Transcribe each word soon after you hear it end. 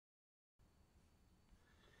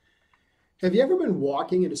Have you ever been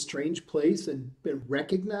walking in a strange place and been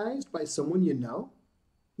recognized by someone you know?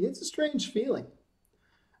 It's a strange feeling.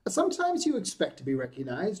 Sometimes you expect to be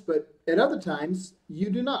recognized, but at other times you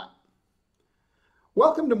do not.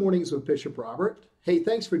 Welcome to Mornings with Bishop Robert. Hey,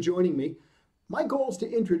 thanks for joining me. My goal is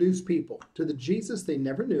to introduce people to the Jesus they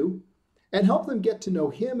never knew and help them get to know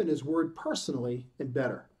him and his word personally and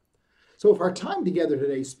better. So if our time together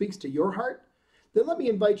today speaks to your heart, then let me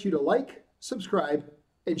invite you to like, subscribe,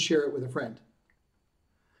 and share it with a friend.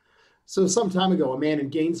 So some time ago, a man in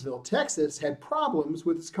Gainesville, Texas, had problems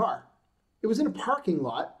with his car. It was in a parking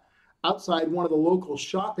lot outside one of the local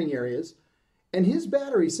shopping areas, and his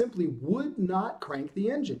battery simply would not crank the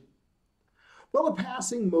engine. Well, a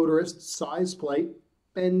passing motorist saw his plight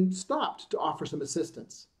and stopped to offer some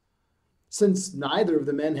assistance. Since neither of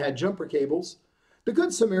the men had jumper cables, the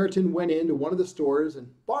Good Samaritan went into one of the stores and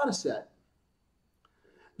bought a set.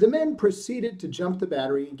 The men proceeded to jump the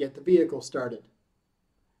battery and get the vehicle started.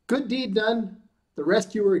 Good deed done, the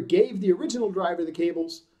rescuer gave the original driver the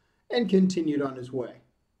cables and continued on his way.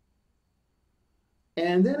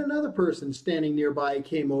 And then another person standing nearby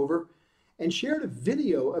came over and shared a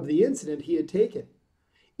video of the incident he had taken,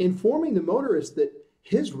 informing the motorist that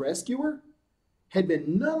his rescuer had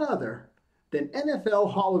been none other than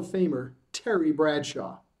NFL Hall of Famer Terry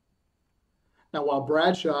Bradshaw. Now, while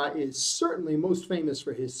Bradshaw is certainly most famous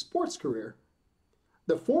for his sports career,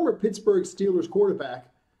 the former Pittsburgh Steelers quarterback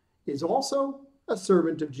is also a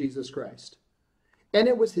servant of Jesus Christ. And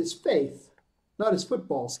it was his faith, not his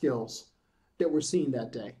football skills, that were seen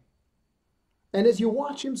that day. And as you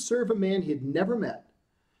watch him serve a man he had never met,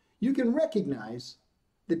 you can recognize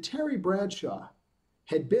that Terry Bradshaw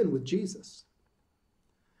had been with Jesus.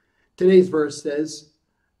 Today's verse says,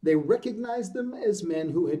 they recognized them as men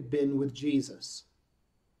who had been with Jesus.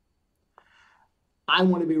 I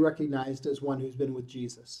want to be recognized as one who's been with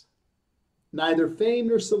Jesus. Neither fame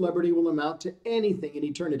nor celebrity will amount to anything in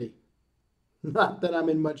eternity. Not that I'm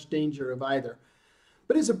in much danger of either.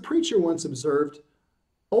 But as a preacher once observed,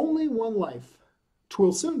 only one life,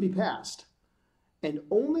 'twill soon be past, and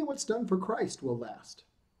only what's done for Christ will last.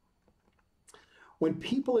 When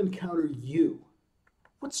people encounter you,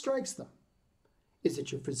 what strikes them? Is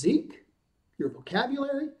it your physique? Your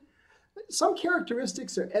vocabulary? Some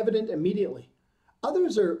characteristics are evident immediately.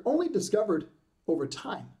 Others are only discovered over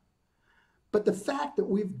time. But the fact that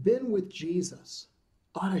we've been with Jesus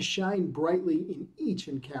ought to shine brightly in each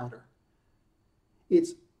encounter.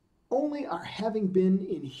 It's only our having been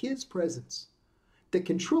in his presence that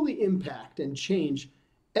can truly impact and change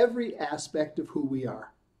every aspect of who we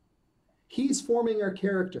are. He's forming our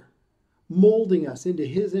character, molding us into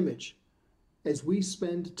his image as we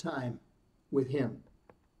spend time with him.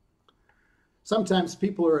 Sometimes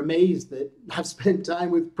people are amazed that I've spent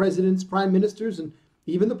time with presidents, prime ministers, and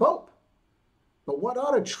even the Pope. But what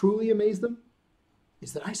ought to truly amaze them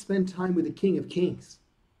is that I spend time with the King of Kings.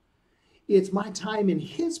 It's my time in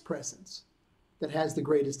his presence that has the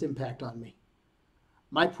greatest impact on me.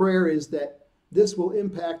 My prayer is that this will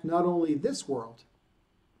impact not only this world,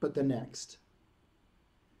 but the next.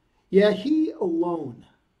 Yeah, he alone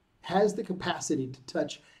has the capacity to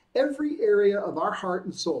touch every area of our heart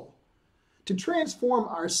and soul, to transform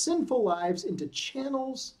our sinful lives into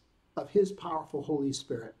channels of his powerful Holy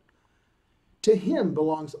Spirit. To him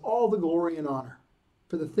belongs all the glory and honor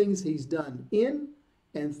for the things he's done in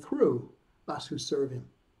and through us who serve him.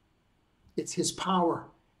 It's his power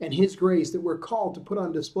and his grace that we're called to put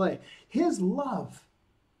on display. His love,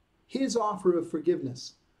 his offer of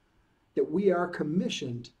forgiveness that we are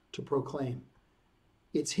commissioned to proclaim.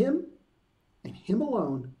 It's him and him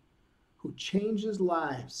alone who changes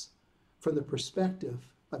lives from the perspective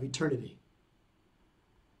of eternity.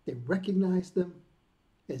 They recognized them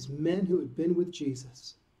as men who had been with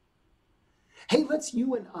Jesus. Hey, let's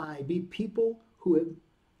you and I be people who have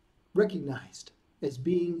recognized as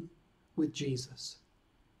being with Jesus.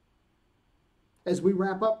 As we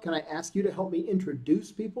wrap up, can I ask you to help me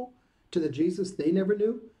introduce people to the Jesus they never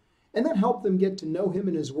knew, and then help them get to know him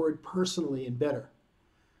and his word personally and better?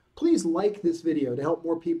 Please like this video to help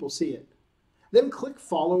more people see it. Then click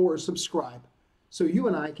follow or subscribe so you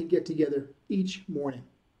and I can get together each morning.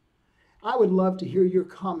 I would love to hear your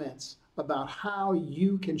comments about how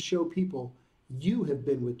you can show people you have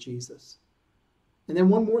been with Jesus. And then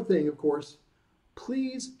one more thing, of course,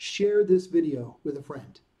 please share this video with a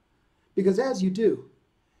friend. Because as you do,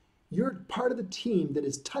 you're part of the team that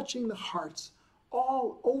is touching the hearts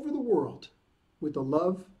all over the world with the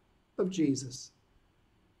love of Jesus.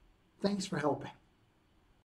 Thanks for helping.